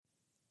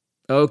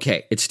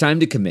Okay, it's time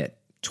to commit.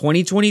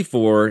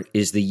 2024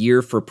 is the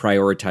year for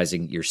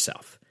prioritizing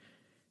yourself.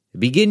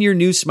 Begin your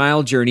new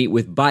smile journey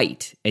with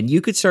Byte, and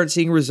you could start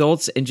seeing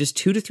results in just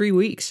 2 to 3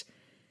 weeks.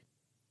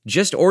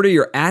 Just order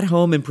your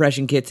at-home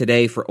impression kit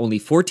today for only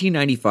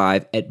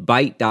 $14.95 at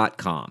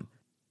Byte.com.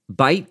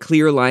 Byte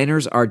clear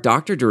liners are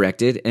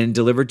doctor-directed and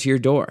delivered to your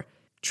door.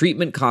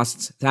 Treatment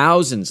costs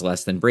thousands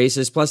less than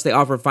braces, plus they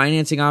offer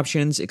financing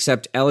options,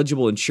 accept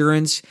eligible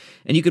insurance,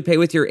 and you could pay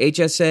with your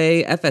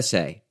HSA,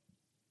 FSA.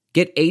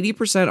 Get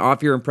 80%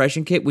 off your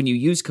impression kit when you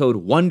use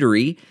code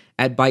WONDERY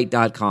at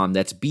Byte.com.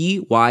 That's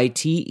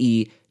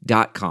BYTE.com.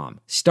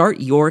 Start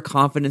your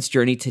confidence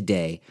journey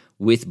today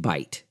with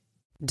Byte.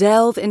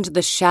 Delve into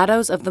the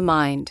shadows of the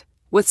mind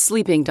with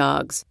Sleeping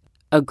Dogs,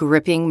 a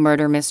gripping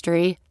murder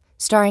mystery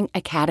starring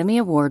Academy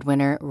Award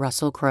winner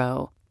Russell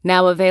Crowe.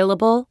 Now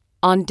available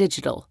on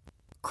digital.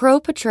 Crowe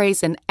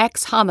portrays an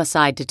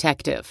ex-homicide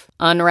detective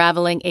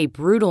unraveling a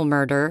brutal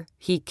murder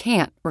he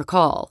can't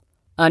recall.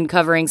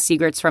 Uncovering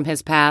secrets from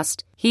his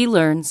past, he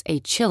learns a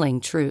chilling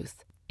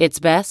truth. It's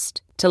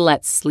best to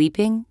let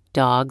sleeping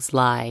dogs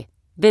lie.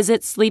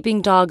 Visit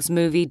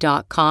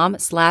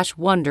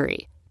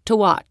sleepingdogsmovie.com/Wondery to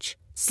watch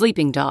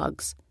Sleeping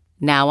Dogs,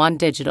 now on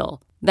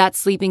digital.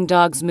 That's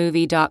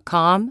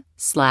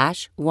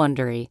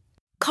sleepingdogsmovie.com/Wondery.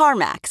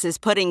 CarMax is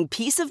putting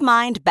peace of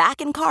mind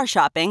back in car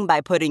shopping by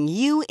putting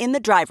you in the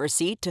driver's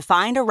seat to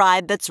find a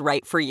ride that's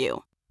right for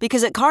you.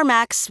 Because at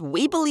CarMax,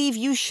 we believe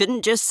you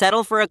shouldn't just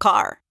settle for a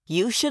car.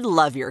 You should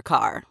love your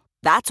car.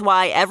 That's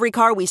why every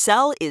car we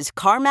sell is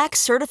CarMax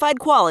certified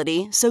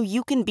quality, so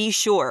you can be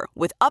sure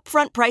with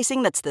upfront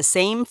pricing that's the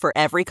same for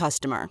every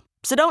customer.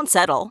 So don't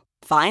settle.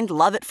 Find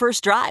love at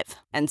first drive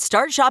and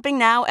start shopping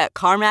now at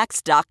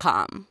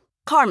CarMax.com.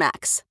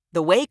 CarMax,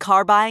 the way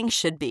car buying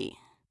should be.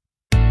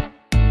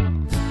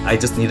 I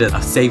just needed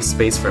a safe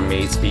space for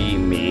me to be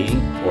me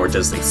or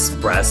just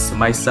express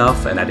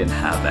myself, and I didn't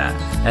have that.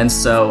 And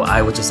so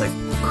I was just like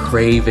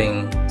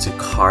craving to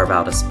carve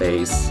out a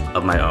space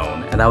of my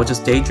own. And I would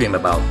just daydream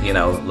about,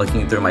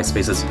 looking through my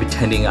spaces,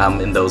 pretending I'm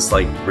in those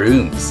like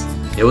rooms.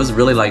 It was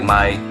really like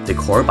my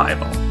decor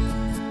Bible.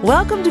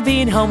 Welcome to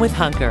Being Home with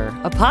Hunker,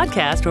 a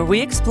podcast where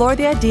we explore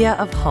the idea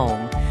of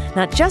home,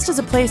 not just as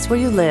a place where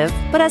you live,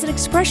 but as an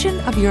expression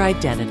of your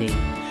identity.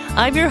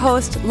 I'm your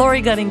host,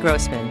 Lori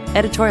Gunning-Grossman,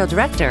 editorial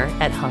director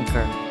at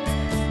Hunker.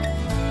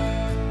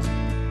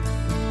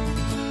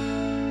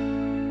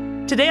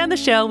 Today on the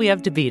show, we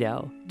have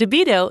DeBito.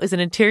 DeBito is an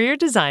interior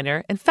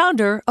designer and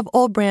founder of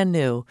Old Brand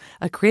New,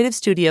 a creative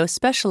studio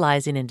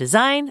specializing in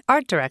design,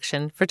 art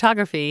direction,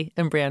 photography,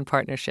 and brand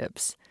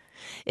partnerships.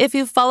 If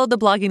you've followed the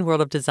blogging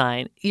world of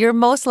design, you're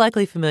most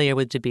likely familiar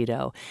with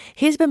DeBito.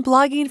 He's been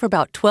blogging for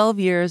about 12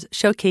 years,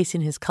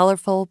 showcasing his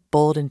colorful,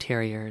 bold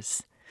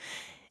interiors.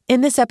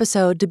 In this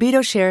episode,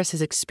 DeBito shares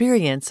his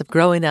experience of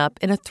growing up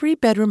in a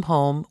 3-bedroom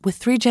home with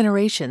 3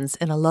 generations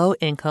in a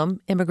low-income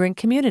immigrant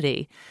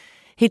community.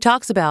 He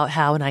talks about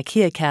how an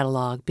IKEA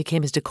catalog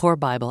became his decor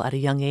Bible at a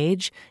young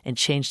age and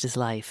changed his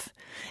life.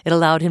 It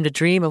allowed him to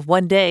dream of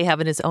one day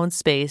having his own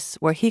space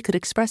where he could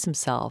express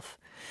himself.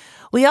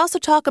 We also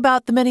talk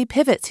about the many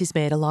pivots he's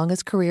made along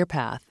his career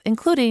path,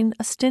 including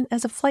a stint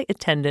as a flight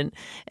attendant,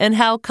 and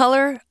how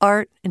color,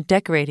 art, and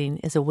decorating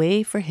is a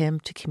way for him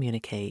to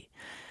communicate.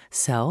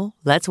 So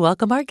let's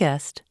welcome our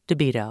guest,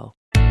 DeBito.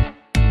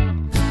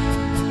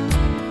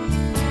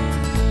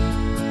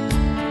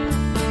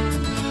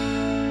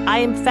 I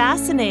am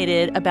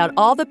fascinated about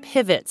all the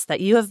pivots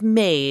that you have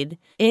made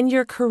in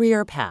your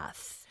career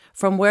path,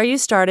 from where you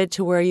started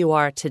to where you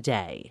are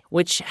today,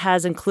 which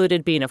has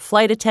included being a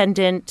flight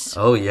attendant.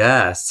 Oh,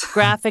 yes.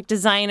 Graphic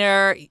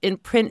designer, in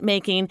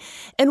printmaking.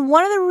 And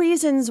one of the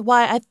reasons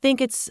why I think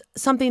it's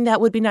something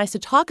that would be nice to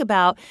talk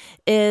about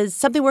is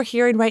something we're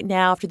hearing right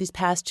now after these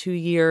past 2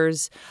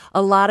 years.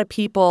 A lot of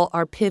people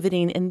are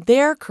pivoting in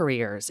their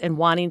careers and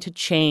wanting to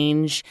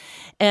change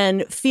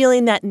and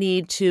feeling that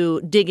need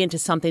to dig into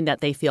something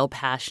that they feel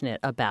passionate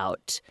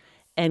about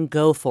and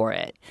go for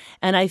it.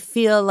 And I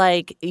feel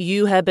like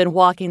you have been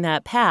walking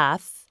that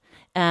path,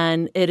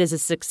 and it is a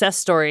success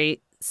story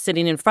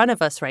sitting in front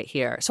of us right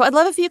here. So I'd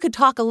love if you could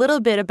talk a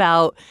little bit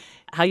about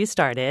how you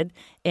started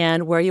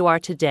and where you are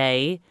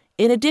today,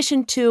 in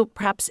addition to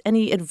perhaps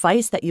any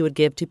advice that you would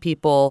give to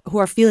people who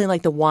are feeling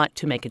like they want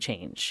to make a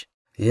change.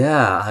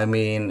 Yeah, I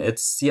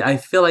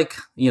feel like,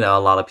 a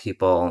lot of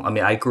people,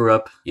 I grew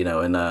up,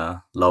 in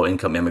a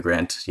low-income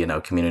immigrant,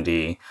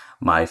 community.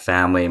 My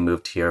family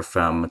moved here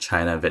from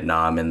China and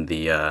Vietnam in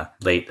the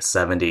late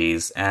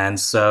 70s. And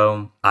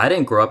so I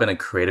didn't grow up in a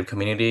creative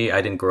community. I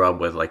didn't grow up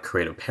with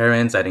creative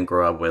parents. I didn't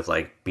grow up with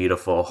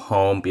beautiful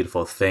home,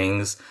 beautiful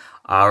things.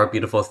 Our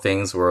beautiful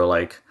things were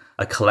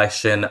a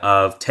collection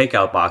of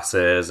takeout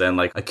boxes and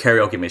a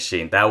karaoke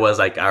machine. That was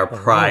our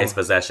prized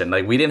possession.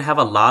 We didn't have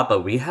a lot,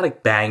 but we had a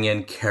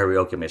banging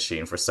karaoke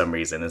machine for some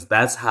reason.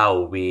 That's how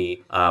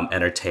we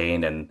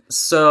entertained. And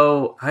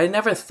so I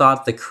never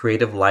thought the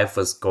creative life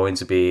was going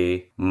to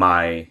be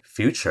my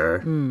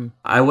future.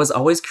 I was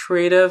always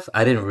creative.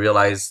 I didn't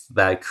realize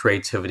that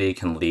creativity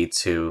can lead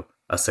to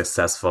a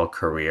successful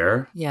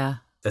career. Yeah.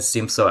 It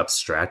seems so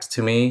abstract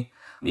to me.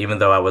 Even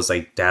though I was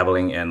like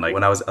dabbling in like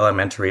when I was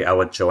elementary, I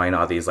would join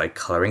all these like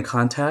coloring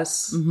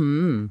contests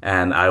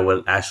and I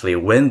would actually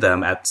win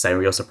them at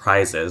Sanrio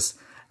Surprises.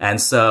 And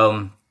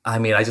so, I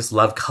mean, I just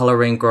loved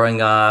coloring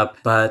growing up,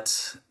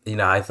 but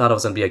I thought I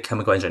was going to be a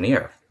chemical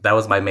engineer. That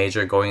was my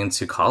major going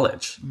into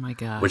college. Oh my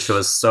gosh. Which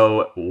was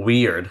so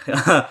weird.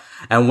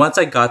 And once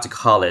I got to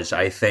college,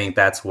 I think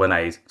that's when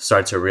I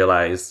started to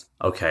realize,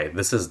 okay,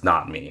 this is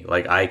not me.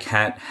 Like, I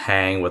can't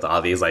hang with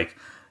all these like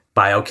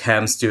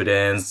biochem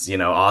students, it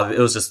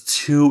was just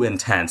too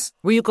intense.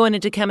 Were you going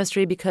into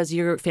chemistry because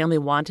your family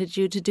wanted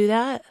you to do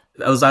that?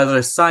 It was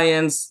either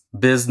science,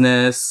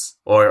 business,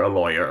 or a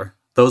lawyer.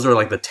 Those were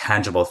like the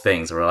tangible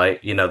things, right?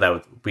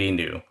 That we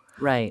knew.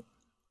 Right.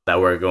 That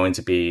were going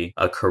to be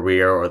a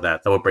career or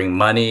that would bring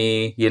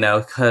money,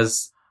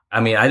 because,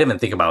 I mean, I didn't even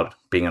think about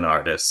being an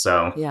artist.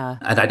 So, yeah.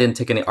 And I didn't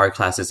take any art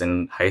classes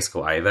in high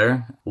school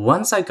either.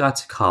 Once I got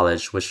to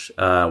college, which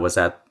was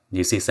at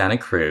UC Santa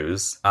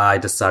Cruz, I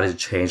decided to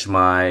change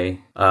my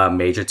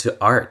major to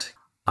art.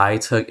 I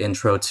took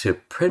intro to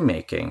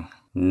printmaking,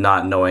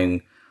 not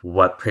knowing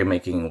what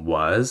printmaking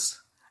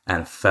was,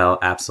 and fell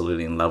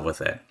absolutely in love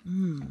with it.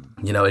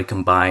 It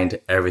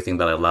combined everything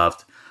that I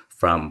loved,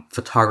 from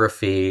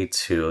photography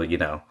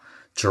to,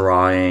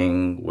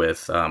 drawing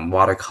with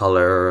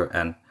watercolor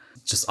and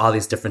just all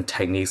these different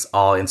techniques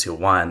all into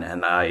one.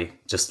 And I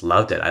just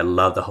loved it. I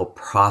loved the whole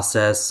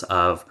process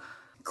of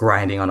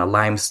grinding on a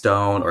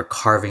limestone or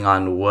carving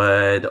on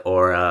wood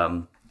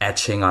or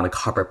etching on a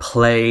copper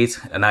plate.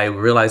 And I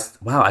realized,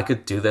 wow, I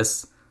could do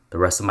this the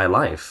rest of my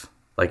life.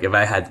 Like if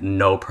I had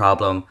no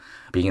problem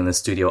being in the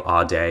studio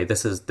all day,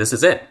 this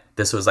is it.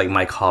 This was like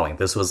my calling.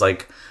 This was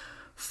like,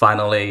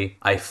 finally,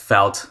 I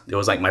felt it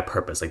was like my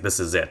purpose. Like, this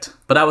is it.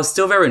 But I was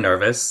still very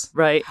nervous.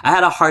 Right. I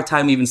had a hard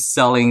time even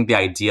selling the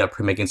idea of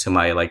printmaking to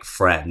my like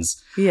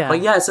friends. Yeah.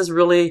 Like, yeah, it's this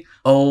really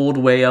old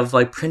way of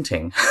like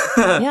printing.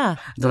 Yeah.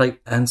 They're like,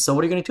 and so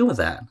what are you going to do with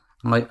that?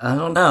 I'm like, I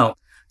don't know.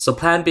 So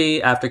plan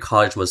B after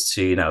college was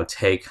to,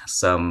 take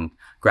some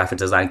graphic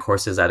design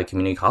courses at a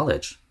community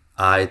college.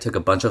 I took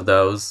a bunch of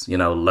those,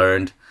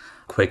 learned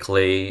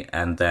quickly.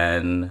 And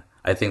then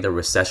I think the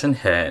recession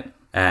hit.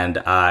 And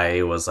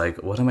I was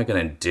like, what am I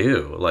going to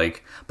do?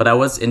 But I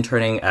was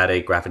interning at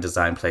a graphic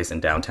design place in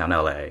downtown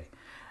LA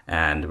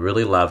and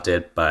really loved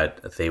it,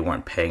 but they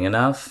weren't paying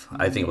enough.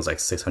 I think it was like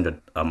 $600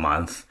 a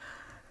month.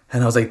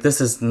 And I was like,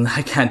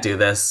 I can't do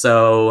this.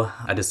 So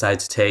I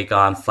decided to take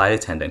on flight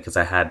attendant because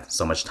I had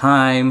so much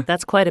time.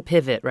 That's quite a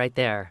pivot right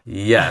there.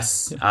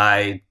 Yes.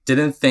 I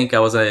didn't think I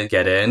was going to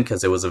get in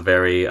because it was a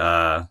very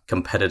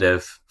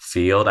competitive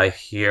field, I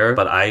hear,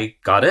 but I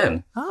got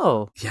in.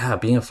 Oh. Yeah,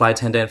 being a flight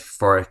attendant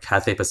for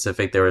Cathay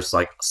Pacific, there was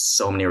like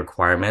so many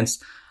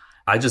requirements.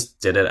 I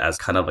just did it as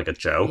kind of like a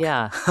joke.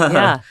 Yeah.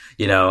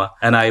 Yeah.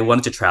 And I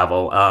wanted to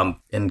travel.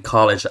 In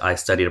college, I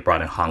studied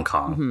abroad in Hong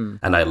Kong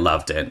and I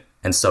loved it.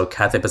 And so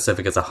Cathay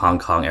Pacific is a Hong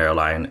Kong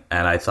airline.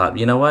 And I thought,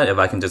 you know what? If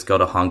I can just go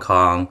to Hong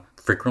Kong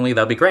frequently,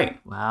 that'd be great.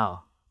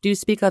 Wow. Do you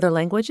speak other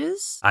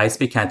languages? I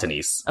speak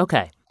Cantonese.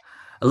 Okay.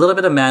 A little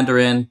bit of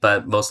Mandarin,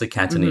 but mostly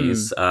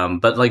Cantonese.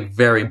 But like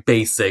very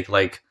basic,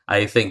 like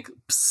I think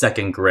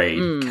second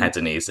grade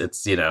Cantonese.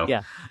 It's,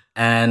 Yeah.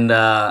 And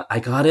I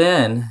got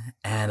in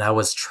and I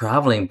was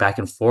traveling back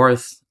and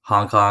forth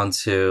Hong Kong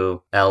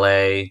to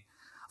LA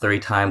 3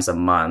 times a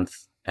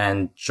month.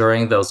 And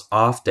during those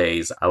off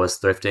days, I was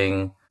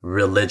thrifting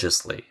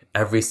religiously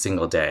every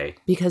single day.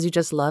 Because you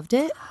just loved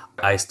it?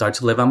 I started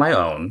to live on my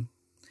own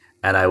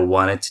and I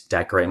wanted to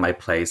decorate my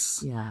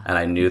place. Yeah. And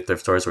I knew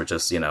thrift stores were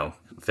just,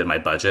 fit my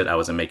budget. I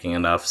wasn't making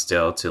enough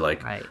still to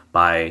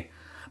buy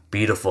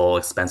beautiful,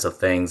 expensive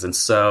things. And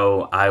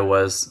so I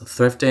was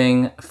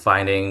thrifting,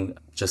 finding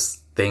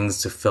just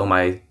things to fill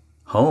my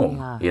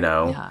home,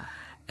 Yeah.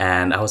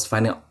 And I was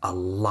finding a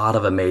lot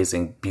of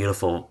amazing,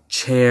 beautiful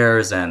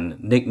chairs and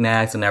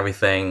knickknacks and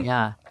everything.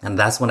 Yeah. And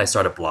that's when I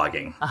started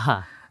blogging.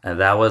 Uh-huh. And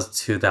that was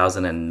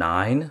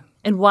 2009.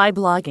 And why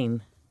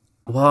blogging?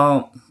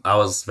 Well, I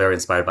was very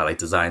inspired by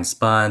Design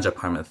Sponge,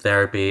 Apartment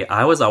Therapy.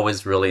 I was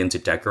always really into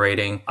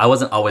decorating. I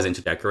wasn't always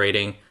into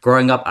decorating.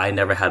 Growing up, I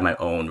never had my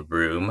own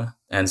room.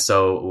 And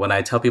so when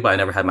I tell people I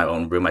never had my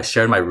own room, I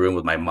shared my room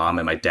with my mom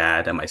and my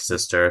dad and my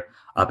sister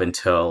up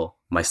until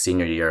my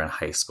senior year in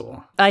high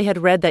school. I had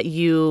read that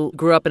you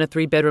grew up in a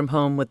 3-bedroom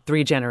home with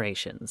 3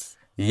 generations.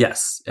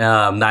 Yes,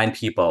 9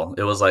 people.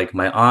 It was like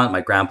my aunt,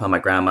 my grandpa, my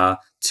grandma,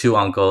 2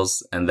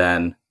 uncles, and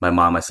then my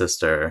mom, my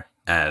sister,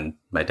 and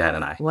my dad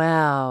and I.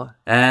 Wow.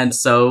 And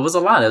so it was a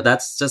lot.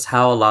 That's just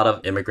how a lot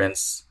of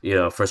immigrants,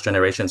 first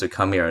generations would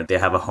come here. They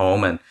have a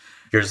home and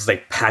you're just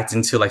packed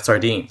into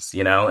sardines,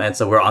 And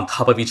so we're on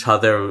top of each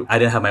other. I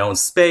didn't have my own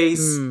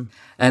space.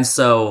 And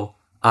so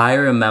I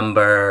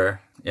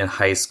remember in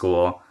high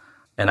school,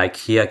 an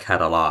IKEA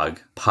catalog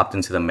popped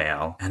into the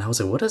mail. And I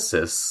was like, what is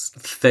this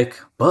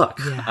thick book?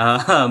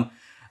 Yeah.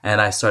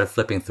 And I started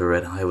flipping through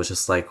it. And I was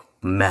just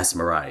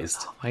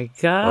mesmerized. Oh my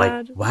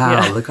God.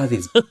 Wow, Look at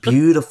these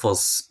beautiful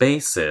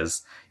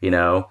spaces,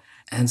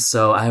 And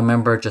so I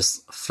remember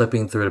just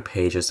flipping through the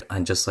pages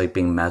and just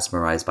being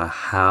mesmerized by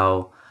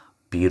how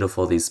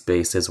beautiful these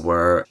spaces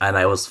were. And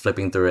I was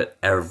flipping through it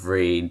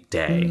every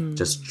day,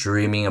 just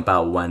dreaming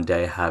about one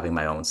day having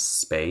my own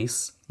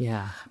space.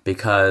 Yeah.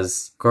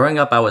 Because growing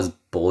up, I was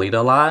bullied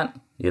a lot.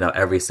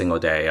 Every single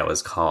day I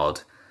was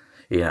called,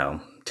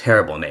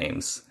 terrible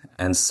names.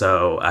 And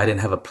so I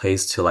didn't have a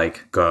place to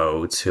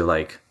go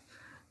to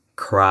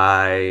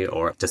cry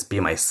or just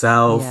be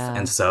myself. Yeah.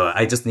 And so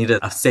I just needed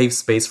a safe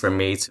space for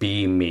me to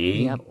be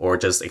me or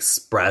just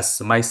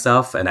express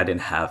myself. And I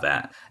didn't have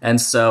that. And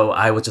so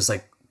I was just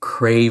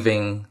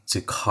craving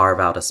to carve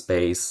out a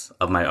space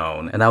of my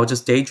own. And I would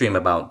just daydream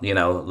about,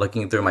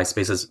 looking through my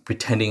spaces,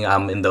 pretending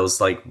I'm in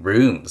those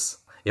rooms.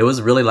 It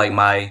was really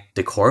my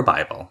decor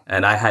Bible.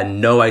 And I had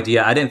no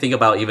idea. I didn't think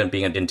about even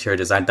being an interior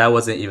designer. That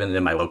wasn't even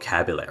in my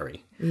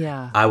vocabulary.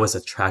 Yeah. I was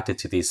attracted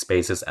to these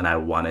spaces and I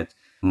wanted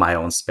my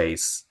own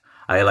space.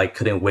 I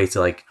couldn't wait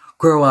to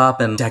grow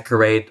up and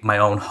decorate my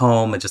own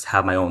home and just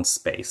have my own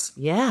space.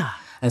 Yeah.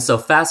 And so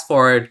fast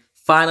forward,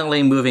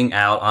 finally moving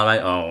out on my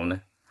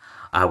own.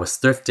 I was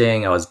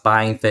thrifting, I was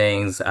buying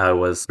things. I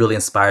was really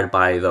inspired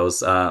by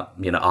those, all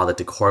the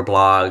decor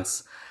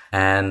blogs.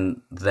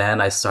 And then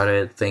I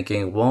started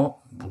thinking,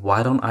 well,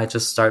 why don't I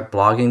just start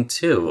blogging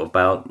too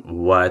about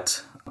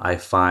what I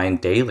find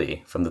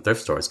daily from the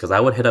thrift stores? Because I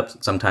would hit up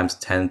sometimes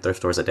 10 thrift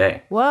stores a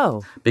day.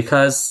 Whoa.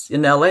 Because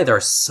in LA, there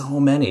are so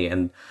many.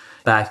 And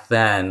back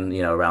then,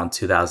 around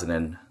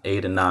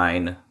 2008 and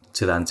 9,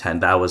 2010,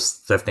 that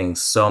was thrifting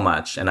so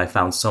much. And I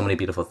found so many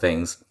beautiful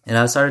things. And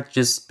I started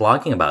just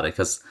blogging about it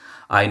because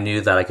I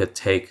knew that I could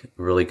take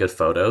really good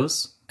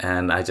photos.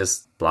 And I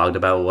just blogged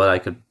about what I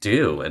could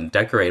do and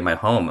decorate my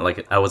home.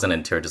 I was an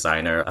interior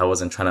designer. I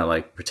wasn't trying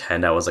to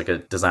pretend I was a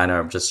designer.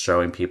 I'm just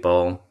showing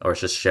people or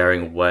just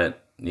sharing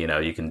what,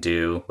 you can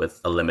do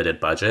with a limited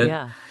budget.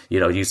 Yeah.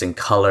 Using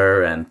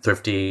color and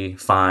thrifty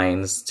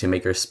finds to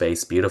make your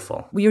space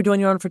beautiful. You were doing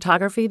your own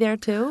photography there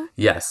too?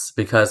 Yes,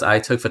 because I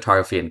took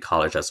photography in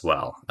college as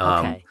well.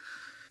 Okay.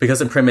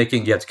 Because in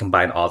printmaking, you have to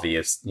combine all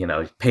these,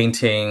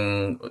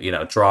 painting,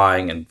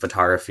 drawing and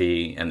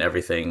photography and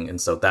everything. And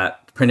so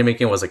that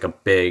printmaking was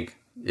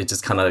it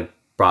just kind of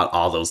brought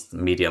all those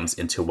mediums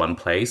into one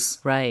place.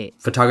 Right.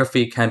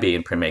 Photography can be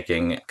in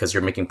printmaking because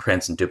you're making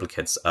prints and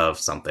duplicates of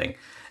something.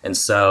 And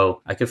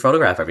so I could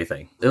photograph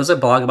everything. It was a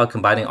blog about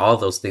combining all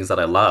of those things that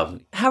I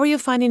love. How are you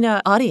finding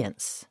an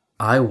audience?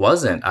 I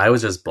wasn't. I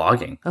was just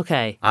blogging.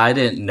 Okay. I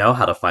didn't know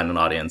how to find an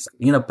audience.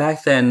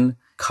 Back then,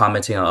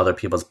 commenting on other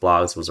people's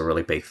blogs was a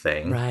really big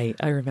thing. Right.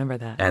 I remember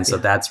that. And so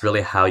that's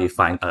really how you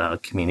find a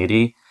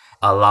community.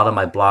 A lot of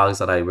my blogs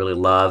that I really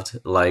loved,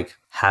 like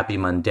Happy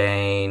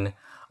Mundane,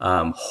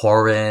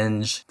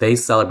 Horange, they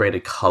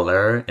celebrated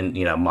color and,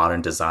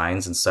 modern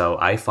designs. And so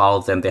I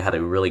followed them. They had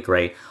a really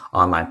great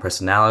online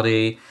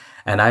personality.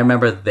 And I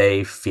remember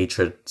they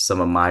featured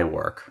some of my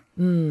work.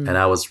 And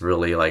I was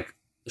really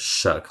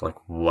shook.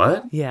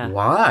 What? Yeah.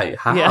 Why?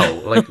 How?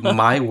 Yeah.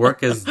 My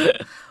work is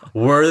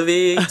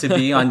worthy to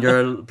be on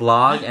your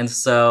blog. And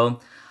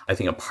so I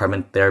think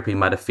Apartment Therapy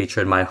might have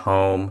featured my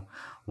home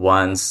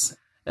once.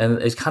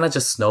 And it kind of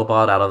just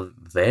snowballed out of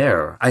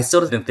there. I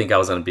still didn't think I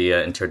was going to be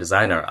an interior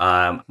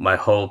designer. My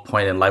whole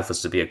point in life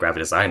was to be a graphic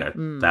designer.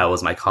 That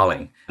was my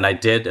calling. And I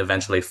did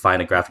eventually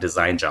find a graphic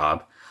design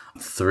job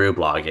through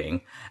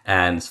blogging.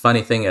 And the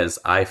funny thing is,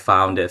 I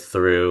found it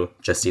through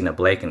Justina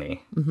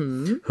Blakeney,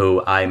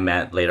 who I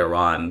met later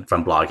on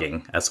from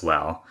blogging as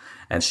well.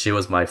 And she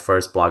was my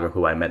first blogger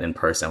who I met in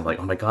person. I'm like,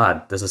 oh my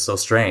God, this is so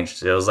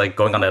strange. It was like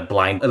going on a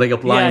blind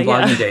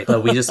blogging date.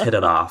 But we just hit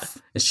it off.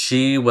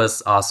 She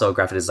was also a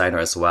graphic designer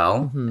as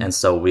well. And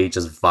so we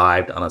just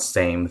vibed on the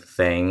same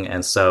thing.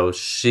 And so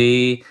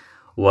she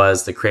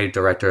was the creative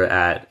director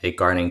at a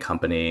gardening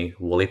company,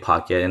 Woolly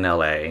Pocket in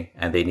LA.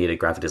 And they needed a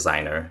graphic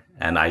designer.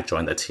 And I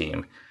joined the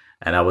team.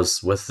 And I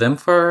was with them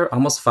for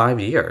almost 5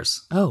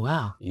 years. Oh,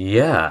 wow.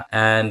 Yeah.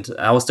 And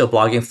I was still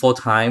blogging full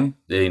time.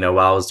 While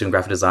I was doing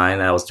graphic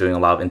design, I was doing a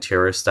lot of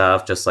interior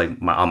stuff, just on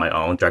my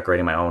own,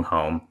 decorating my own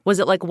home. Was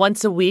it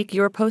once a week you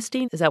were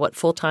posting? Is that what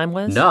full time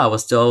was? No, I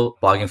was still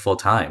blogging full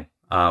time,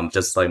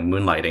 just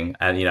moonlighting.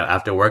 And,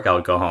 after work, I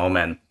would go home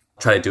and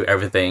try to do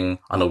everything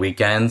on the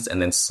weekends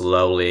and then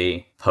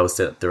slowly post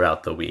it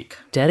throughout the week.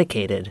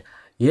 Dedicated.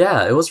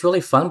 Yeah, it was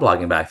really fun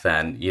blogging back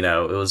then. It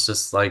was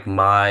just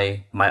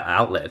my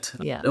outlet.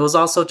 Yeah. It was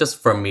also just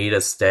for me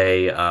to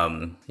stay,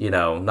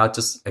 not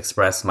just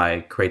express my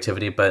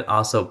creativity, but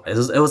also it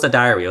was a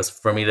diary. It was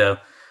for me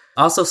to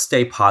also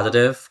stay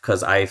positive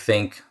because I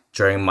think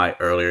during my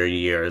earlier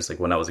years,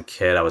 when I was a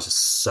kid, I was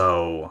just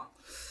so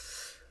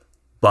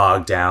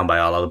bogged down by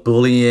all of the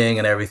bullying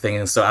and everything.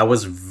 And so I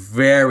was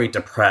very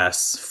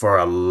depressed for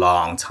a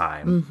long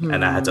time.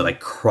 And I had to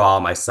crawl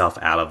myself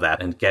out of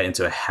that and get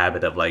into a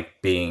habit of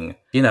being,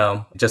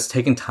 just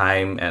taking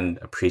time and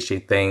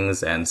appreciate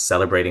things and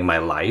celebrating my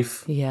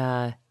life.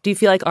 Yeah. Do you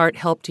feel like art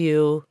helped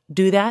you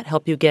do that?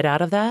 Help you get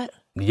out of that?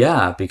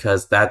 Yeah,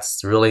 because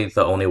that's really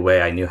the only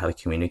way I knew how to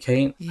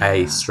communicate. Yeah.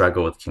 I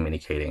struggle with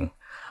communicating.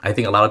 I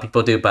think a lot of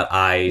people do, but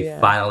I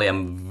finally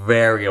am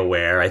very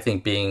aware. I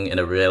think being in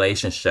a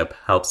relationship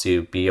helps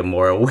you be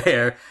more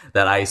aware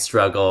that I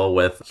struggle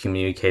with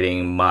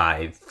communicating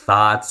my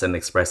thoughts and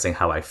expressing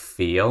how I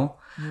feel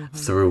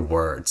through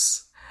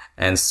words.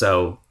 And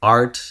so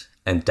art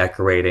and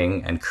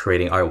decorating and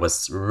creating art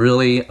was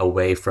really a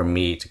way for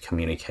me to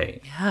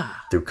communicate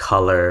through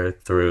color,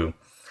 through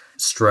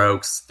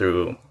strokes,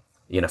 through,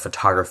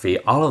 photography,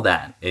 all of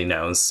that,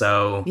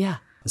 So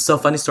So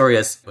funny story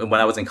is when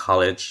I was in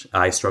college,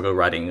 I struggled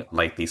writing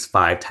like these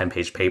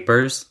 5-10-page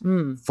papers.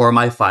 For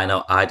my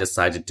final, I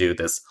decided to do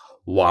this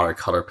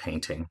watercolor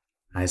painting.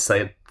 I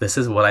said, this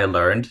is what I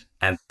learned,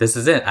 and this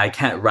is it. I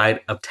can't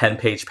write a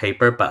 10-page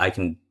paper, but I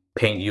can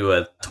paint you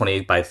a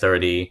 28 by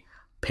 30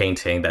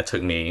 painting that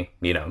took me,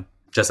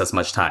 just as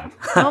much time.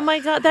 Oh my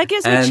God, that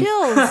gives me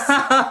chills.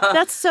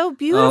 That's so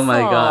beautiful. Oh my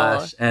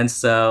gosh. And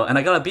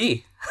I got a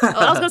B.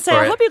 I was going to say,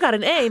 I hope you got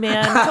an A,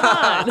 man. Come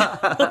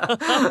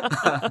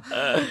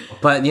on.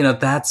 But,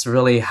 that's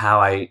really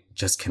how I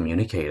just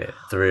communicated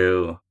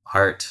through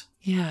art.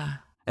 Yeah.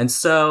 And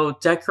so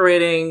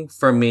decorating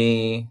for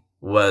me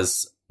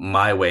was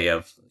my way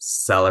of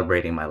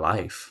celebrating my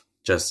life.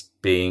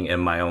 Just being in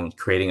my own,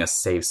 creating a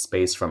safe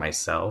space for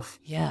myself.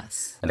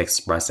 Yes. And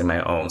expressing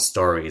my own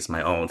stories,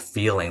 my own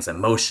feelings,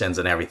 emotions,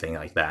 and everything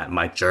like that.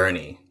 My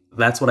journey.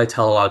 That's what I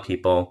tell a lot of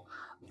people,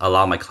 a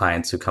lot of my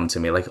clients who come to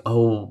me like,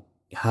 oh,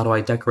 how do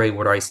I decorate?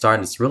 Where do I start?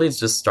 And it's really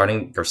just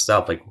starting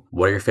yourself. Like,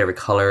 what are your favorite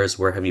colors?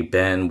 Where have you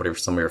been? What are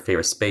some of your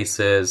favorite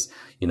spaces?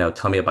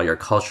 Tell me about your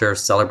culture.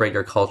 Celebrate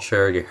your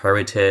culture, your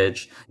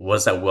heritage.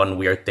 What's that one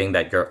weird thing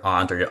that your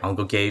aunt or your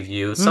uncle gave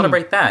you?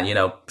 Celebrate that,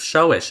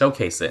 show it,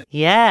 showcase it.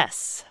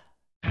 Yes.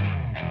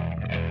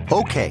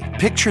 Okay,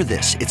 picture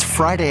this. It's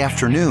Friday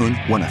afternoon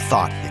when a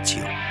thought hits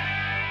you.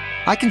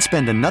 I can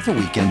spend another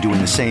weekend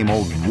doing the same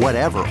old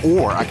whatever,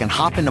 or I can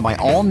hop into my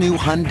all-new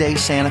Hyundai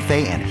Santa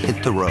Fe and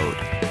hit the road.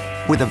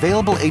 With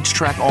available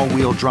H-Track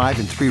all-wheel drive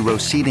and 3-row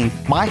seating,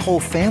 my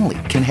whole family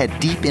can head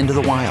deep into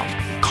the wild.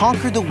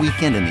 Conquer the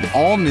weekend in the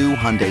all-new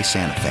Hyundai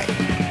Santa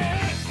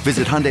Fe.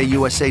 Visit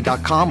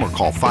HyundaiUSA.com or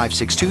call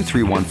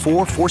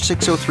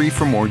 562-314-4603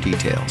 for more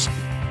details.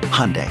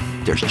 Hyundai,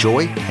 there's joy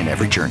in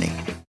every journey.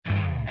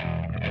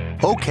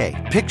 Okay,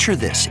 picture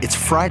this. It's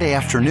Friday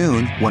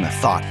afternoon when a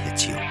thought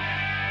hits you.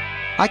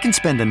 I can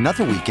spend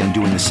another weekend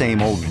doing the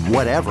same old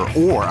whatever,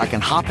 or I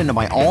can hop into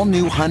my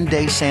all-new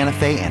Hyundai Santa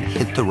Fe and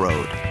hit the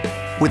road.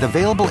 With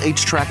available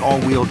H-Track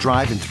all-wheel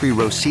drive and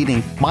 3-row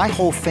seating, my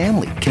whole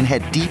family can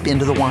head deep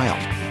into the wild.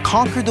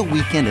 Conquer the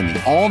weekend in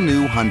the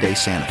all-new Hyundai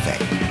Santa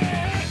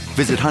Fe.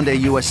 Visit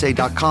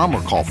HyundaiUSA.com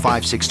or call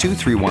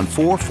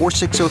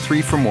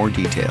 562-314-4603 for more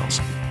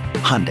details.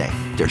 Hyundai,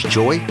 there's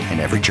joy in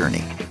every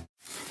journey.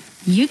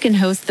 You can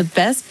host the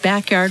best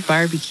backyard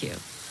barbecue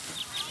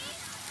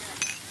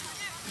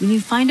when you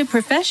find a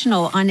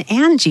professional on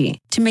Angie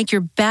to make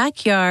your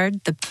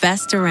backyard the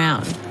best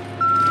around.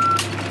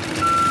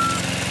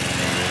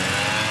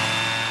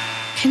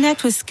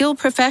 Connect with skilled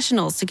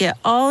professionals to get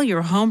all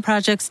your home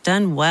projects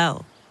done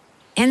well.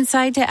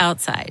 Inside to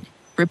outside,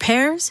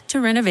 repairs to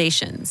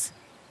renovations.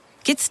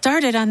 Get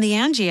started on the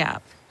Angie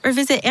app or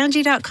visit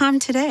Angie.com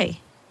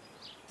today.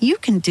 You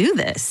can do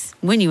this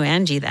when you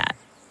Angie that.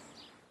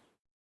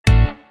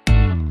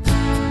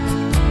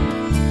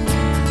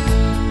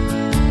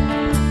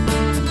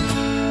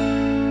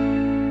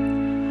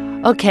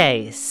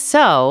 Okay,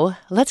 so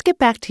let's get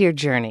back to your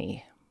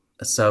journey.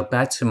 So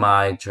back to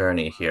my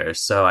journey here.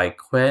 So I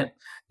quit,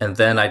 and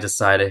then I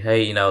decided,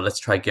 hey, let's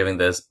try giving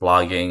this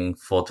blogging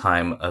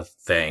full-time a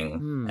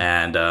thing.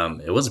 And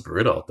it was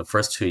brutal. The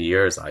first 2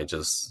 years, I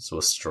just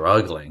was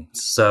struggling.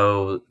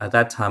 So at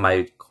that time,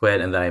 I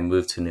quit, and then I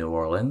moved to New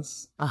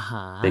Orleans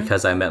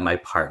because I met my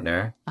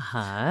partner.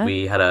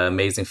 We had an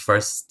amazing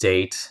first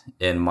date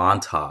in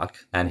Montauk,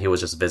 and he was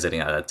just visiting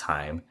at that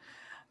time.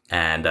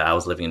 And I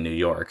was living in New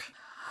York.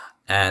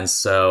 And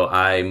so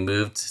I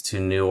moved to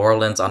New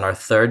Orleans on our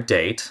third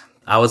date.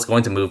 I was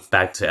going to move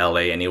back to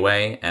LA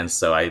anyway. And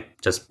so I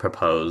just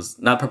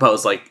not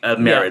proposed like a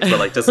marriage, but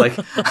like just like,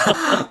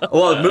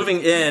 well,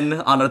 moving in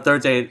on a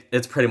third date,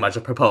 it's pretty much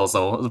a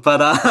proposal.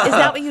 But is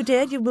that what you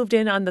did? You moved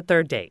in on the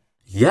third date?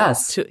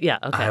 Yes. Okay.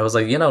 I was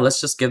like,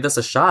 let's just give this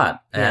a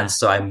shot. And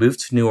so I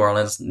moved to New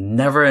Orleans.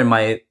 Never in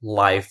my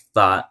life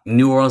thought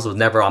New Orleans was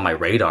never on my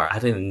radar. I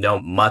didn't know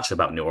much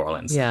about New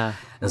Orleans. Yeah.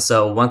 And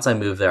so once I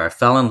moved there, I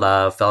fell in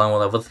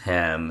love with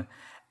him.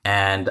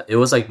 And it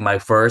was like my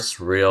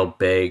first real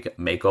big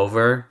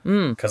makeover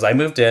because I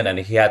moved in and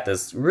he had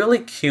this really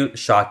cute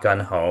shotgun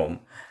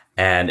home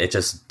and it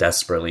just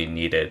desperately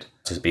needed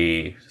to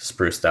be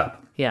spruced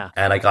up. Yeah.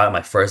 And I got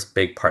my first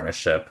big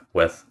partnership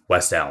with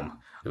West Elm.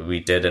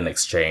 We did an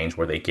exchange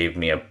where they gave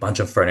me a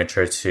bunch of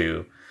furniture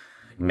to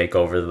make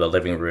over the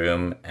living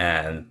room.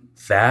 And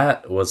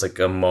that was like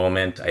a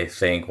moment, I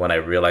think, when I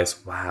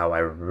realized, wow, I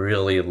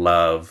really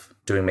love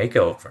doing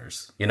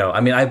makeovers.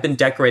 I've been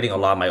decorating a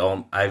lot of my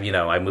own. I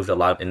moved a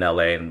lot in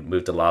LA and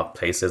moved a lot of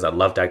places. I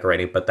love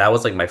decorating, but that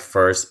was like my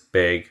first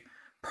big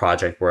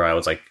project where I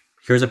was like,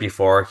 here's a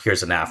before,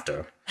 here's an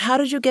after. How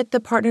did you get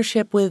the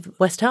partnership with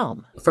West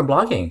Elm? From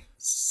blogging.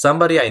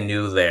 Somebody I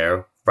knew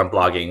there from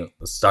blogging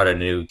started a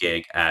new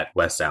gig at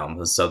West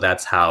Elm. So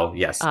that's how,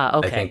 yes,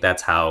 Okay. I think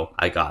that's how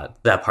I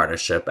got that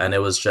partnership. And it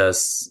was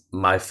just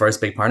my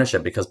first big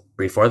partnership because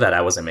before that,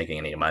 I wasn't making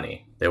any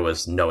money. There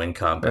was no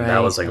income. And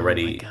that was like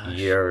already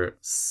year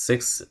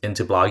 6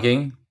 into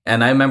blogging.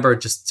 And I remember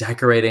just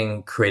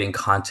decorating, creating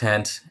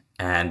content,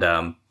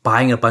 and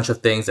buying a bunch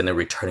of things and then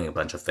returning a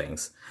bunch of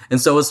things.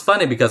 And so it was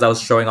funny because I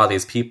was showing all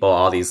these people,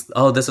 all these,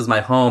 oh, this is my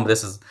home,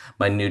 this is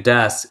my new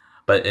desk.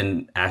 But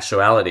in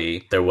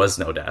actuality, there was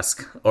no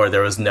desk or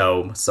there was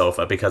no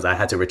sofa because I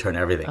had to return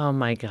everything. Oh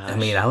my gosh. I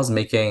mean, I was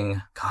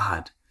making,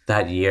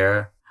 that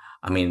year,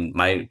 I mean,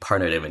 my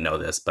partner didn't even know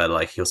this, but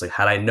like, he was like,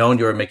 had I known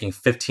you were making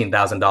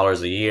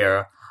 $15,000 a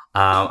year,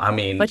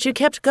 But you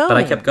kept going. But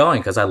I kept going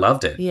because I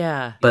loved it.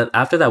 Yeah. But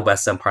after that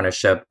West End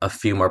partnership, a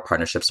few more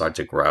partnerships started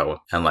to grow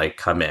and like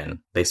come in.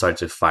 They started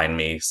to find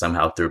me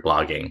somehow through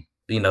blogging.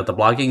 You know, the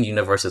blogging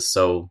universe is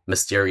so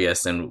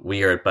mysterious and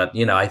weird, but,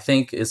 you know, I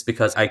think it's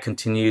because I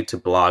continue to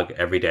blog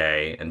every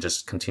day and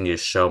just continue to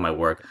show my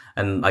work.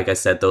 And like I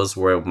said, those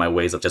were my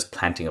ways of just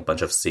planting a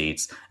bunch of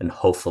seeds and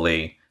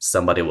hopefully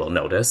somebody will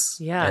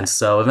notice. Yeah. And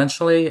so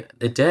eventually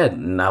it did.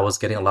 And I was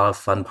getting a lot of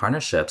fun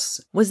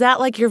partnerships. Was that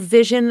like your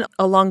vision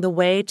along the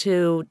way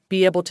to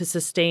be able to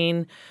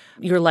sustain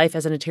your life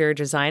as an interior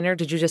designer?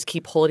 Did you just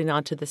keep holding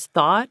on to this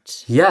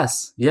thought?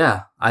 Yes.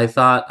 Yeah. I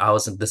thought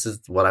this is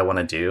what I want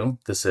to do.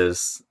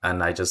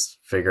 And I just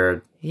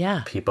figured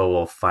people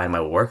will find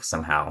my work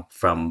somehow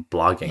from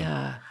blogging.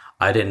 Yeah.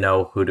 I didn't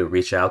know who to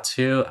reach out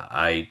to.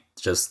 I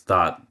just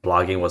thought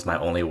blogging was my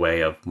only way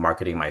of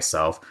marketing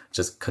myself,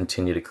 just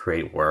continue to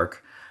create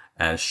work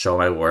and show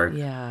my work.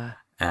 Yeah.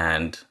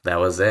 And that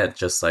was it.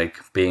 Just like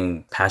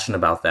being passionate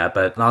about that,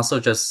 but also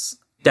just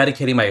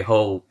dedicating my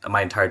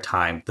entire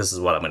time. This is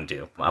what I'm going to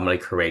do. I'm going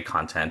to create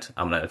content.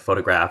 I'm going to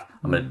photograph.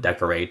 I'm going to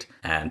decorate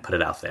and put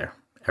it out there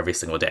every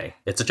single day.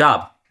 It's a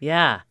job.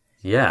 Yeah.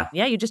 Yeah.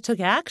 Yeah, you just took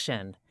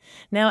action.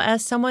 Now,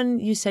 as someone,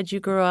 you said you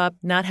grew up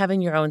not having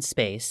your own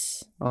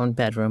space, own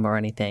bedroom or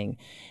anything,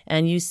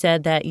 and you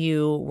said that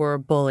you were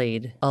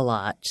bullied a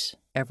lot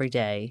every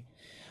day.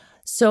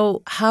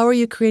 So how are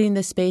you creating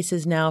the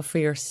spaces now for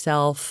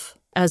yourself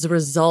as a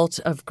result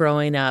of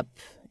growing up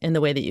in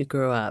the way that you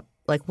grew up?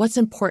 Like, what's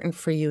important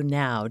for you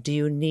now? Do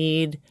you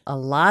need a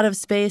lot of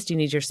space? Do you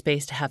need your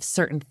space to have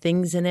certain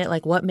things in it?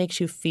 Like, what makes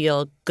you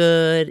feel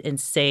good and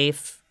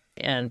safe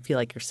and feel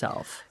like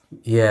yourself?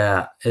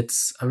 Yeah,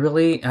 it's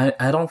really,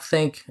 I don't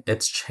think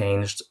it's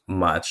changed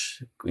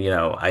much. You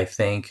know, I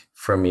think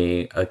for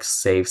me, a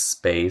safe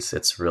space,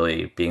 it's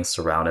really being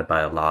surrounded by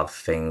a lot of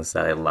things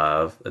that I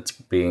love. It's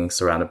being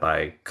surrounded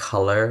by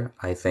color.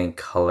 I think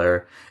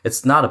color,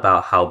 it's not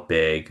about how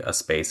big a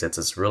space is.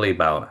 It's really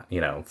about, you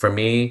know, for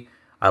me,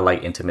 I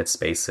like intimate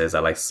spaces.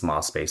 I like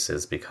small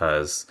spaces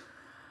because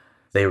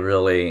they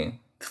really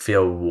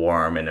feel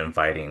warm and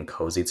inviting and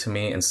cozy to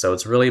me. And so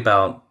it's really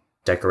about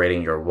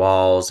decorating your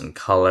walls and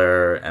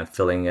color and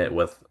filling it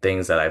with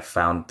things that I've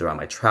found throughout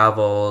my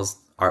travels,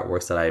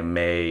 artworks that I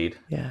made,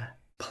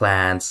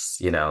 plants,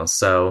 you know.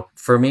 So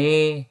for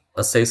me,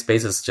 a safe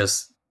space is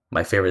just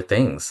my favorite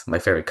things, my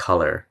favorite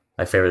color,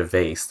 my favorite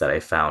vase that I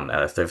found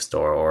at a thrift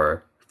store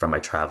or from my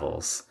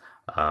travels.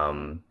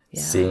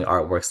 Seeing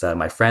artworks that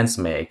my friends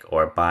make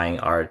or buying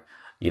art,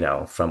 you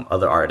know, from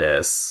other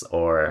artists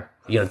or,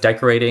 you know,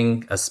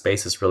 decorating a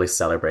space is really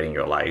celebrating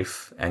your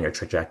life and your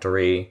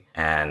trajectory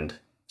and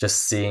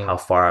just seeing how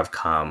far I've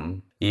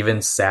come.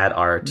 Even sad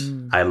art,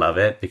 I love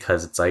it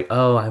because it's like,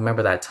 oh, I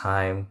remember that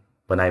time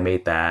when I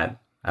made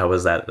that. I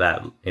was at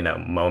that, you know,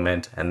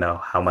 moment and know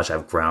how much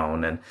I've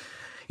grown. And,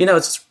 you know,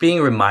 it's just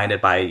being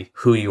reminded by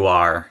who you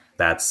are.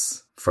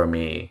 That's, for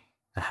me,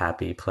 a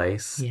happy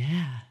place.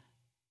 Yeah.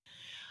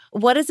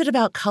 What is it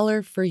about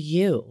color for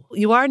you?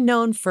 You are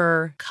known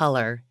for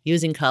color,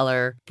 using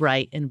color,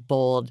 bright and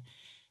bold.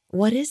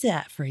 What is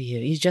that for you?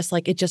 You just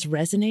like, it just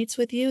resonates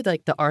with you,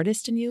 like the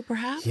artist in you,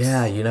 perhaps?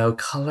 Yeah, you know,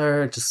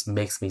 color just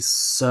makes me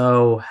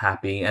so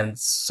happy and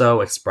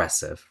so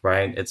expressive,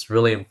 right? It's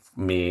really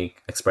me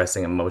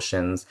expressing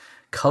emotions.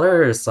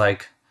 Color is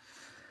like,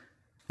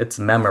 it's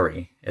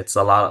memory. It's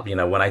a lot of, you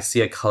know, when I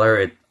see a color,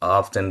 it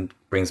often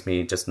brings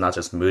me just not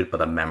just mood,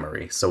 but a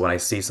memory. So when I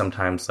see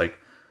sometimes like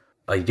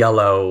a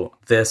yellow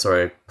this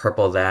or a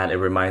purple that, it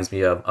reminds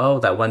me of, oh,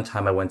 that one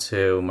time I went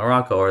to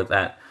Morocco, or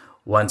that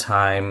one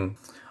time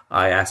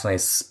I accidentally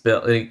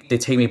spilled. They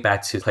take me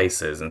back to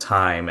places and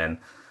time, and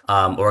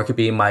or it could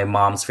be my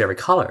mom's favorite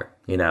color,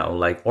 you know,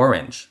 like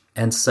orange.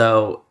 And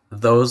so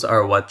those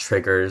are what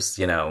triggers,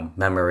 you know,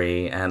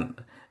 memory, and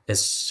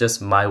it's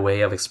just my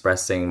way of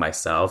expressing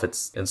myself.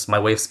 It's my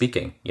way of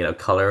speaking. You know,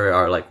 color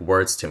are like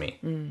words to me.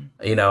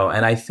 You know,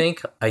 and I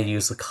think I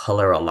use the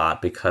color a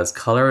lot because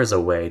color is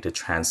a way to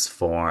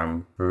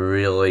transform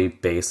really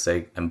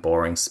basic and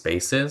boring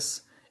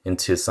spaces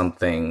into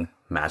something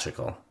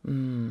magical.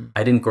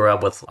 I didn't grow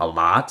up with a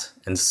lot,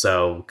 and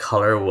so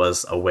color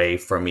was a way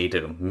for me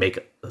to make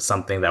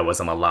something that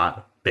wasn't a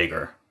lot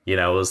bigger. You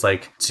know, it was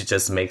like to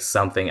just make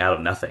something out of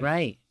nothing.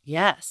 Right.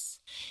 Yes.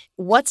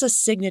 what's a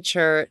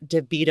signature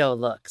DeBito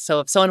look? So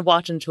if someone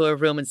walked into a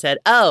room and said,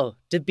 oh,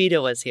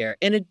 DeBito was here,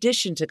 in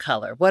addition to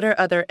color, what are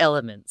other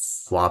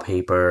elements?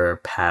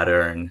 Wallpaper,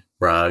 pattern,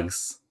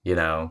 rugs,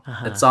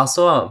 It's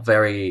also a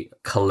very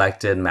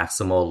collected,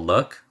 maximal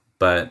look,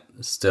 but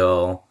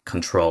still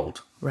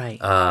controlled. Right.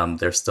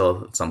 There's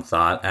still some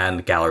thought,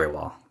 and gallery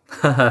wall.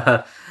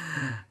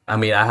 I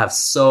mean, I have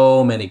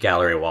so many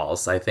gallery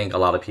walls. I think a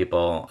lot of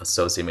people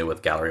associate me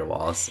with gallery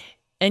walls.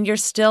 And you're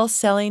still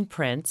selling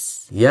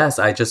prints? Yes,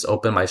 I just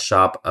opened my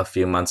shop a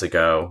few months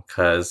ago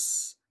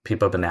because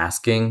people have been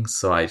asking.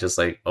 So I just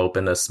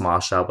opened a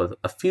small shop with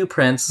a few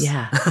prints.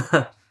 Yeah.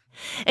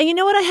 And you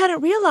know what I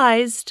hadn't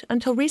realized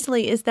until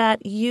recently is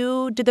that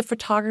you did the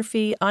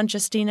photography on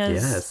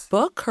Justina's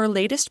book, her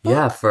latest book?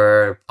 Yeah,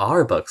 for all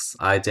her books.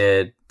 I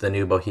did The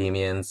New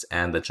Bohemians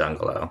and The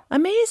Jungalow.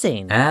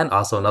 Amazing. And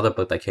also another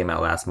book that came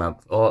out last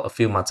month, or a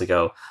few months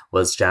ago,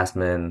 was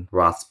Jasmine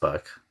Roth's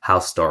book,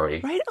 House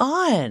Story. Right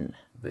on.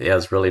 It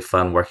was really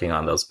fun working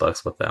on those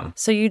books with them.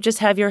 So you just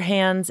have your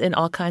hands in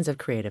all kinds of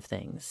creative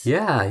things.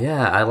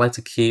 Yeah. I like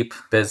to keep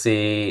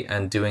busy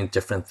and doing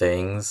different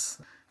things,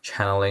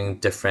 channeling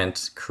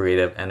different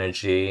creative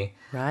energy.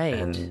 Right.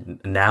 And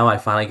now I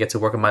finally get to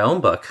work on my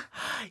own book.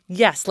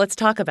 Yes, let's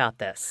talk about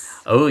this.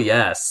 Oh,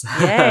 yes.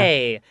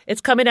 Yay. It's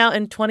coming out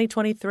in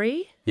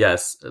 2023?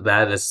 Yes,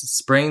 that is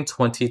spring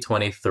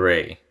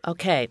 2023.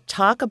 Okay,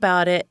 talk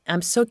about it.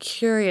 I'm so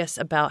curious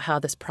about how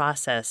this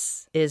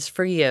process is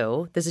for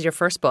you. This is your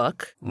first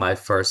book. My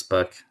first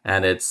book,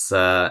 and it's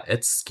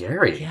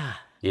scary. Yeah.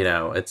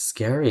 It's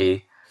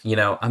scary.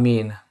 I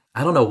mean,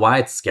 I don't know why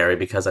it's scary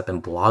because I've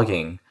been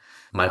blogging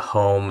my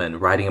home and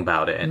writing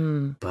about it.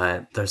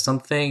 But there's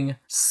something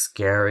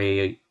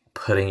scary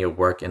putting your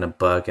work in a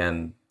book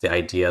and the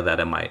idea that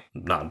it might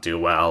not do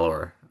well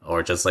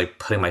or just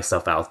putting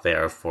myself out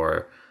there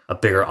for a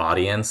bigger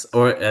audience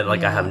or I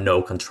have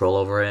no control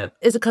over it.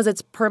 Is it because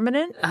it's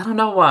permanent? I don't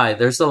know why.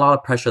 There's a lot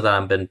of pressure that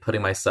I've been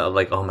putting myself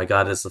oh my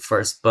God, it's the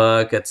first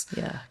book. It's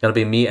gonna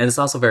be me. And it's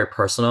also very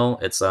personal.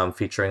 It's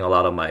featuring a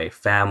lot of my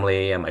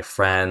family and my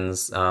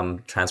friends,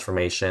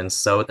 transformations.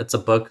 So it's a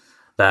book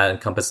that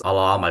encompasses a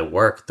lot of my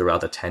work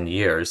throughout the 10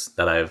 years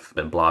that I've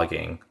been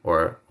blogging,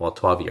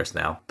 12 years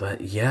now.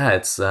 But yeah,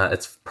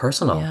 it's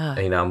personal. Yeah.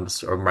 I'm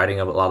writing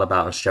a lot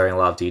about and sharing a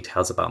lot of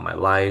details about my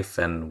life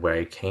and where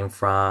I came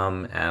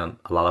from and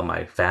a lot of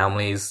my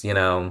family's,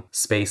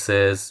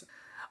 spaces.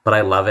 But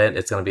I love it.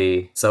 It's going to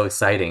be so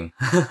exciting.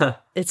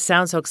 It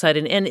sounds so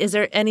exciting. And is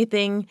there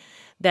anything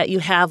that you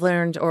have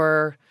learned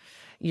or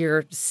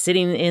you're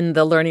sitting in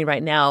the learning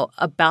right now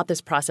about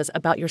this process,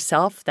 about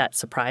yourself that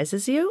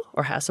surprises you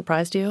or has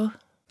surprised you?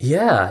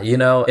 Yeah,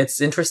 it's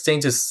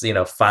interesting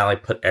to, finally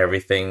put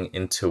everything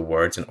into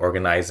words and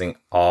organizing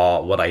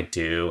all what I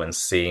do and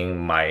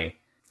seeing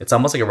it's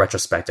almost like a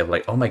retrospective,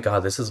 oh my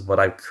God, this is what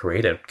I've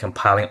created,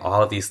 compiling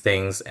all of these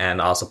things and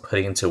also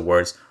putting into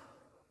words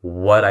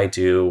what I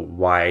do,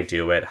 why I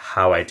do it,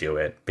 how I do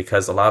it.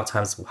 Because a lot of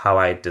times how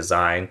I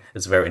design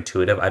is very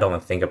intuitive. I don't even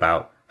think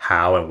about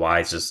how and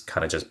why, just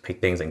kind of just pick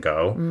things and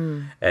go.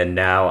 And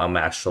now I'm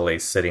actually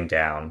sitting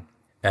down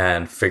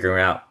and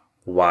figuring out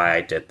why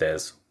I did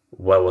this.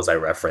 What was I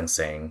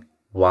referencing?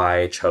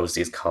 Why I chose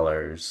these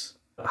colors?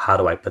 How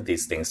do I put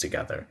these things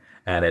together?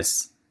 And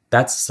that's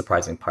the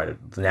surprising part.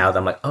 Now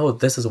that I'm oh,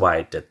 this is why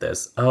I did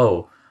this.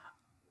 Oh,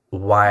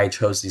 why I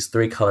chose these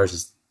three colors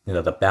is,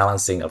 the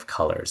balancing of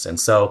colors. And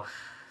so,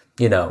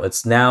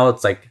 it's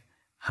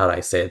how do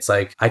I say it? It's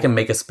I can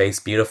make a space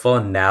beautiful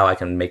and now I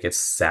can make it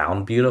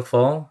sound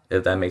beautiful,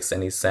 if that makes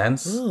any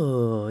sense.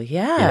 Ooh,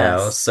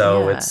 yeah.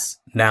 So it's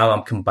now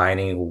I'm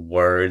combining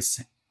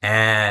words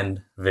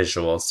and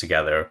visuals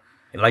together.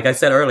 Like I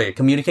said earlier,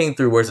 communicating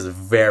through words is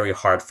very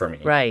hard for me.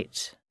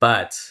 Right.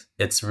 But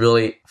it's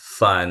really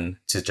fun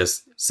to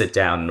just sit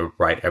down and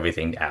write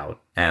everything out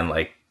and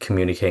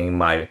communicating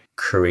my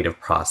creative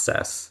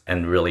process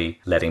and really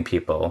letting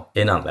people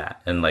in on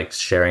that and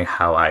sharing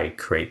how I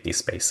create these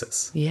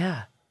spaces.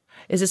 Yeah.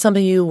 Is it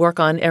something you work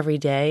on every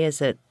day?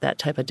 Is it that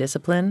type of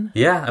discipline?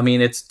 Yeah. I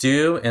mean, it's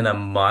due in a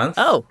month.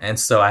 Oh. And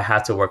so I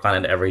have to work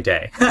on it every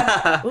day.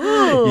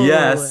 Ooh.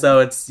 Yeah.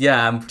 So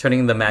I'm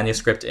turning the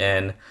manuscript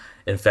in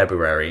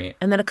February.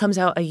 And then it comes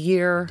out a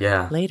year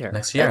later.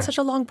 Next year. That's such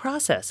a long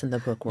process in the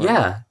book world.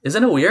 Yeah.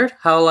 Isn't it weird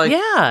how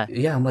Yeah.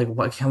 Yeah, I'm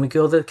what can we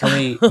can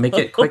we make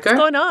it quicker? What's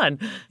going on?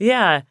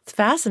 Yeah. It's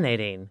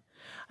fascinating.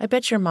 I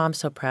bet your mom's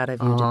so proud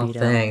of you, DeBito.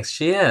 Thanks.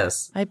 She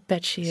is. I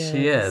bet she is.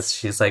 She is.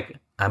 She's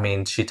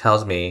she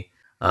tells me,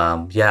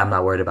 I'm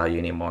not worried about you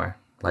anymore.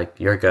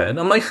 You're good.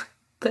 I'm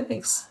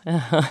thanks.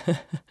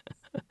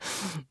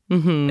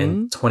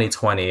 In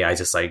 2020, I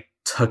just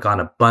took on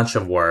a bunch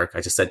of work. I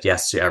just said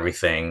yes to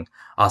everything.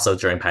 Also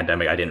during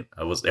pandemic,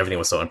 everything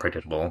was so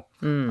unpredictable.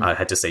 I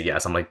had to say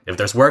yes. I'm if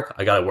there's work,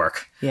 I gotta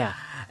work. Yeah.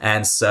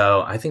 And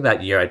so I think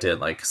that year I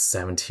did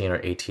 17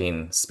 or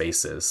 18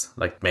 spaces,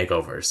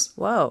 makeovers.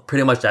 Whoa.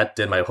 Pretty much that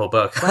did my whole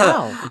book.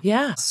 Wow.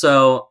 Yeah.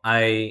 So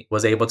I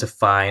was able to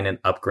find and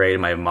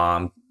upgrade my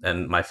mom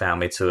and my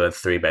family to a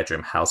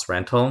 3-bedroom house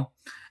rental.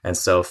 And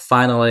so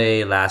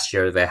finally last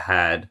year they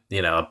had,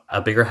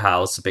 a bigger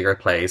house, a bigger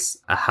place,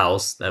 a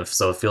house.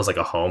 So it feels like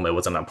a home. It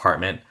was an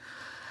apartment.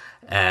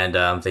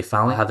 And they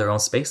finally have their own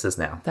spaces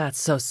now. That's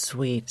so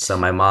sweet. So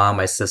my mom,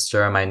 my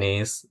sister, and my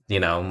niece,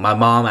 my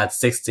mom at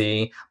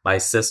 60, my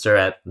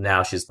sister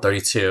now she's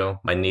 32,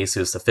 my niece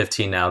who's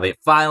 15 now, they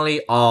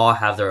finally all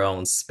have their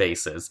own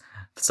spaces.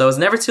 So it's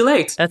never too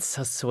late. That's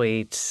so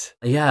sweet.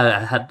 Yeah,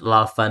 I had a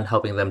lot of fun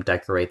helping them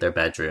decorate their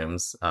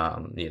bedrooms.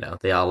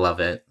 They all love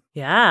it.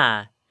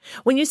 Yeah.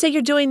 When you say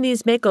you're doing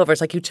these makeovers,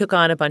 like you took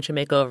on a bunch of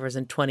makeovers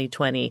in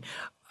 2020,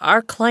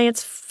 are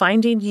clients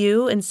finding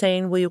you and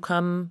saying, will you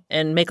come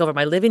and make over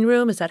my living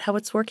room? Is that how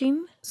it's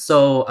working?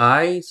 So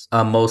I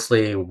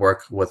mostly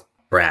work with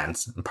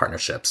brands and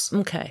partnerships.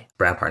 Okay.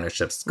 Brand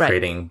partnerships, Right.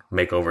 creating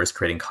makeovers,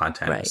 creating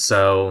content. Right.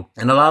 So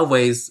in a lot of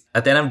ways,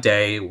 at the end of the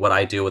day, what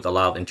I do with a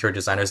lot of interior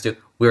designers do,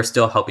 we're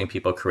still helping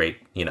people create,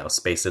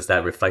 spaces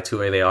that reflect who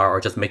they are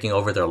or just making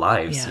over their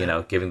lives,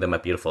 Yeah. giving them a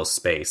beautiful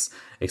space.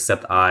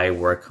 Except I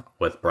work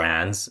with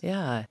brands.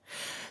 Yeah.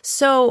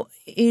 So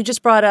you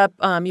just brought up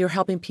you're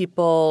helping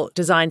people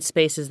design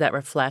spaces that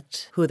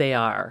reflect who they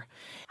are.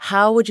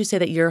 How would you say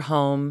that your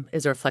home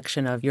is a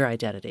reflection of your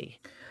identity?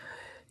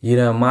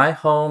 My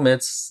home,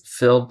 it's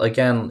filled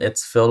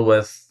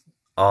with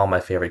all my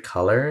favorite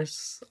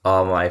colors,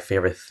 all my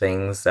favorite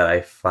things that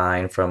I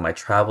find from my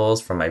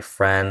travels, from my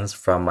friends,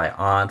 from my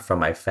aunt, from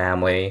my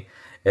family.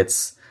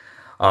 It's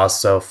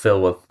also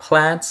filled with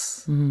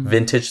plants,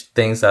 vintage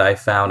things that I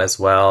found as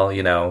well,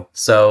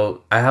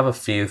 So I have a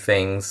few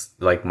things,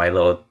 like my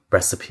little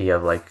recipe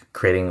of like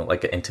creating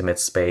like an intimate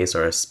space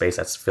or a space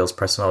that feels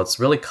personal. It's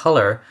really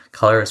color.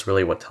 Color is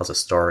really what tells a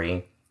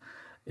story.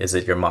 Is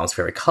it your mom's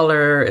favorite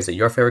color? Is it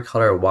your favorite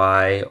color?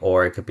 Why?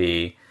 Or it could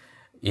be,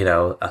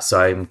 so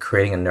I'm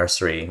creating a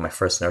nursery, my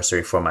first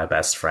nursery for my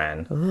best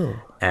friend. Ooh.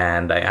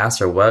 And I asked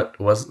her, what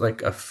was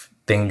like a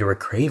thing you were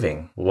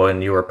craving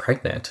when you were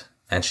pregnant?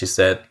 And she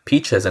said,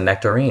 peaches and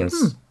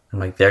nectarines. I'm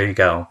like, there you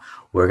go.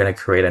 We're going to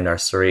create a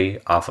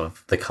nursery off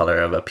of the color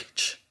of a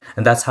peach.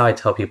 And that's how I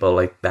tell people,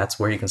 like, that's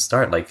where you can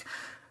start, like,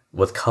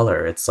 with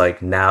color. It's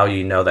like, now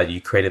you know that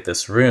you created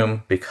this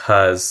room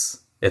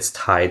because it's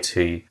tied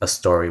to a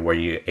story where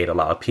you ate a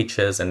lot of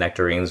peaches and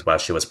nectarines while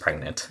she was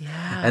pregnant.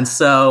 Yeah. And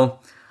so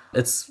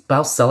it's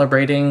about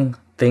celebrating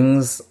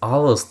things,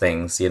 all those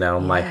things,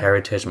 my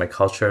heritage, my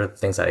culture,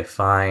 things that I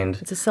find.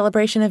 It's a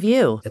celebration of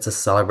you. It's a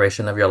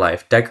celebration of your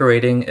life.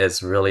 Decorating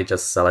is really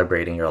just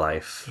celebrating your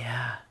life.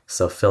 Yeah.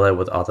 So fill it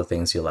with all the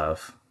things you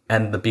love.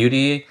 And the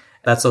beauty,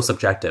 that's so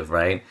subjective,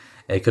 right?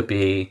 It could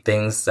be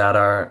things that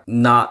are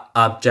not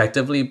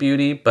objectively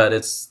beauty, but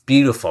it's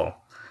beautiful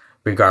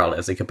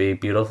regardless. It could be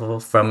beautiful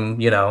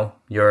from,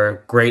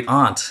 your great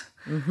aunt.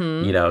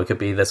 Mm-hmm. It could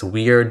be this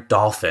weird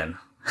dolphin.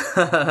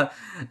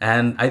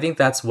 And I think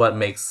that's what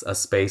makes a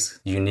space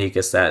unique,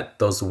 is that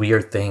those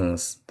weird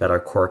things that are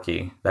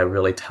quirky, that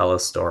really tell a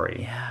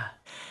story. Yeah.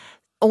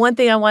 One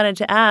thing I wanted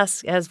to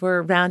ask as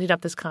we're rounding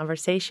up this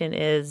conversation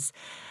is,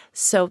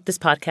 so this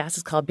podcast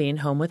is called Being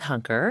Home with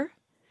Hunker.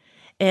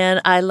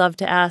 And I love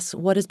to ask,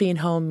 what does being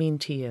home mean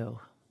to you?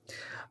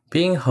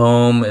 Being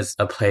home is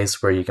a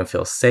place where you can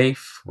feel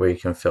safe, where you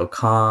can feel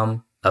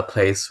calm, a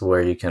place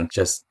where you can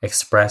just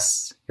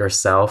express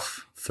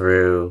yourself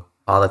through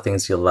all the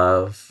things you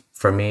love.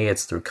 For me,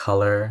 it's through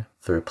color,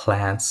 through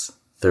plants,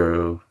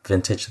 through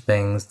vintage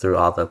things, through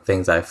all the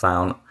things I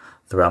found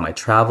throughout my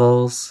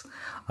travels.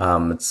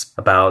 It's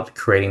about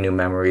creating new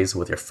memories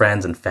with your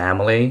friends and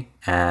family,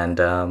 and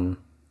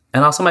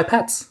also my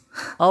pets.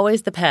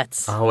 Always the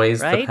pets.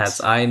 Always right? the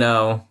pets. I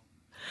know.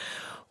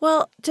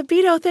 Well,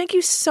 DeVito, thank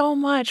you so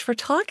much for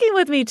talking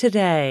with me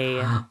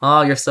today.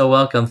 Oh, you're so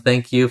welcome.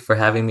 Thank you for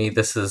having me.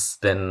 This has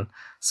been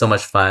so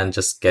much fun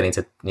just getting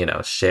to,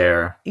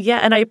 share.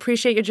 Yeah, and I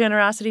appreciate your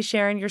generosity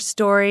sharing your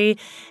story,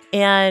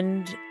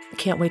 and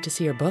can't wait to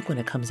see your book when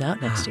it comes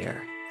out next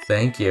year.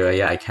 Thank you.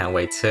 Yeah, I can't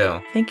wait too.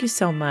 Thank you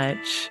so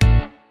much.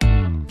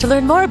 To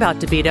learn more about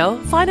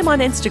DeVito, find him on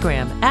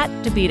Instagram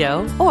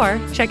 @DeVito or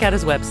check out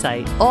his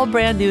website,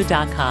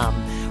 allbrandnew.com,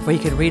 where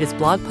you can read his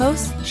blog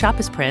posts, shop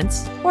his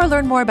prints, or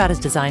learn more about his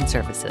design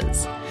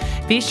services.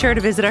 Be sure to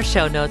visit our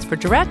show notes for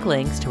direct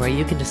links to where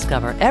you can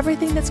discover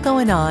everything that's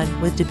going on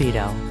with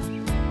DeVito.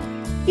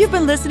 You've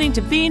been listening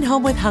to Being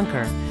Home with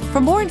Hunker. For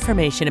more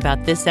information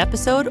about this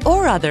episode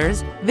or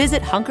others,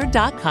 visit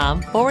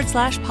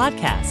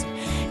hunker.com/podcast.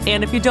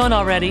 And if you don't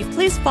already,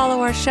 please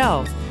follow our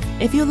show.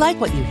 If you like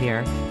what you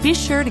hear, be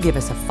sure to give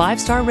us a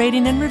 5-star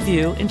rating and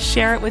review and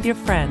share it with your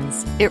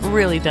friends. It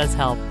really does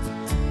help.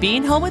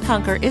 Being Home with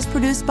Hunker is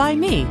produced by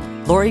me,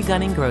 Lori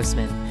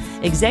Gunning-Grossman.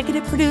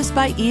 Executive produced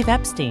by Eve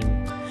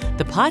Epstein.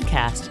 The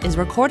podcast is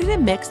recorded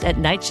and mixed at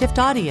Night Shift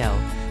Audio.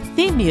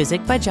 Theme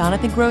music by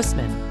Jonathan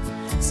Grossman.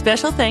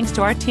 Special thanks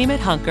to our team at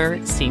Hunker,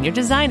 Senior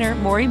Designer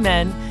Maury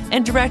Men,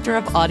 and Director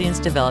of Audience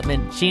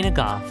Development Gina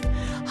Goff.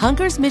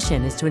 Hunker's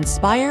mission is to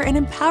inspire and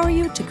empower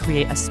you to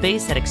create a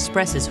space that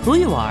expresses who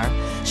you are,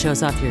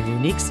 shows off your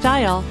unique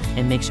style,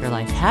 and makes your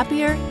life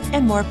happier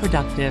and more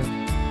productive.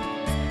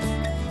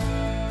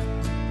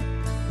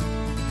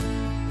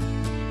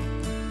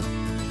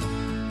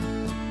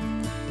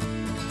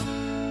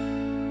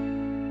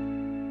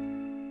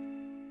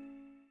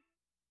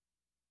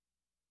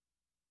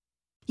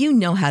 You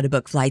know how to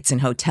book flights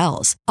and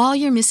hotels. All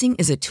you're missing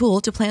is a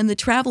tool to plan the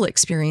travel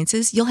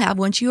experiences you'll have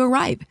once you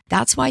arrive.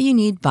 That's why you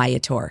need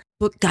Viator.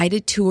 Book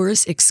guided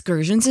tours,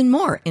 excursions, and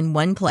more in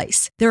one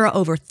place. There are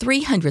over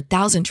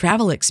 300,000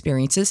 travel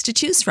experiences to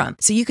choose from,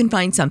 so you can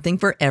find something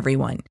for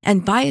everyone.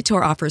 And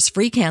Viator offers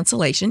free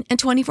cancellation and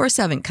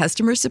 24/7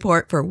 customer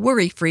support for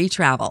worry-free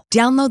travel.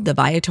 Download the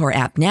Viator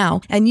app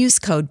now and use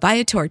code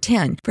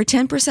Viator10 for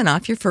 10%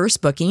 off your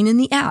first booking in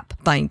the app.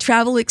 Find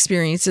travel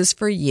experiences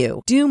for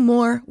you. Do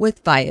more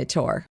with Viator.